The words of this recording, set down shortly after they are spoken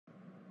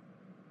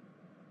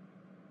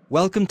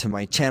Welcome to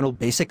my channel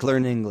Basic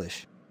Learn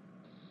English.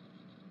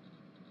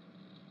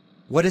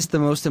 What is the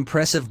most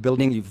impressive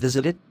building you've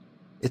visited?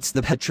 It's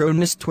the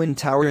Petronas Twin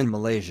Tower in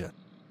Malaysia.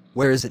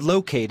 Where is it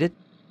located?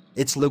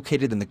 It's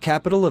located in the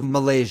capital of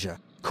Malaysia,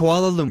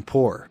 Kuala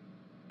Lumpur.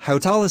 How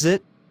tall is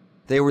it?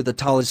 They were the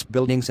tallest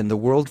buildings in the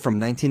world from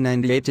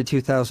 1998 to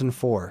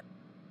 2004.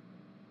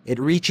 It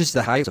reaches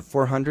the height of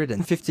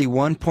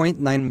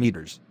 451.9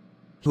 meters.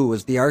 Who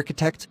was the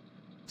architect?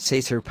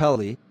 Cesar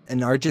Pelli,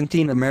 an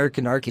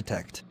Argentine-American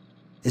architect.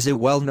 Is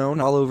it well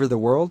known all over the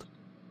world?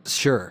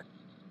 Sure.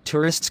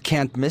 Tourists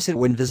can't miss it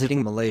when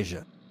visiting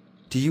Malaysia.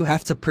 Do you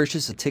have to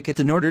purchase a ticket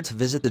in order to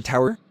visit the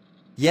tower?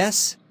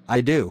 Yes,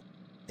 I do.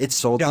 It's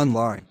sold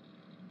online.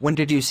 When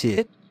did you see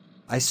it?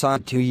 I saw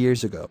it 2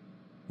 years ago.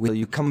 Will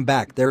you come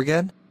back there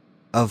again?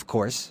 Of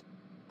course.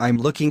 I'm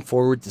looking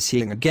forward to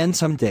seeing again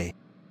someday.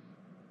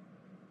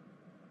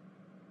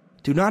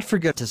 Do not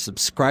forget to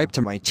subscribe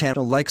to my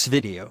channel, likes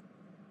video.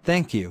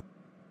 Thank you.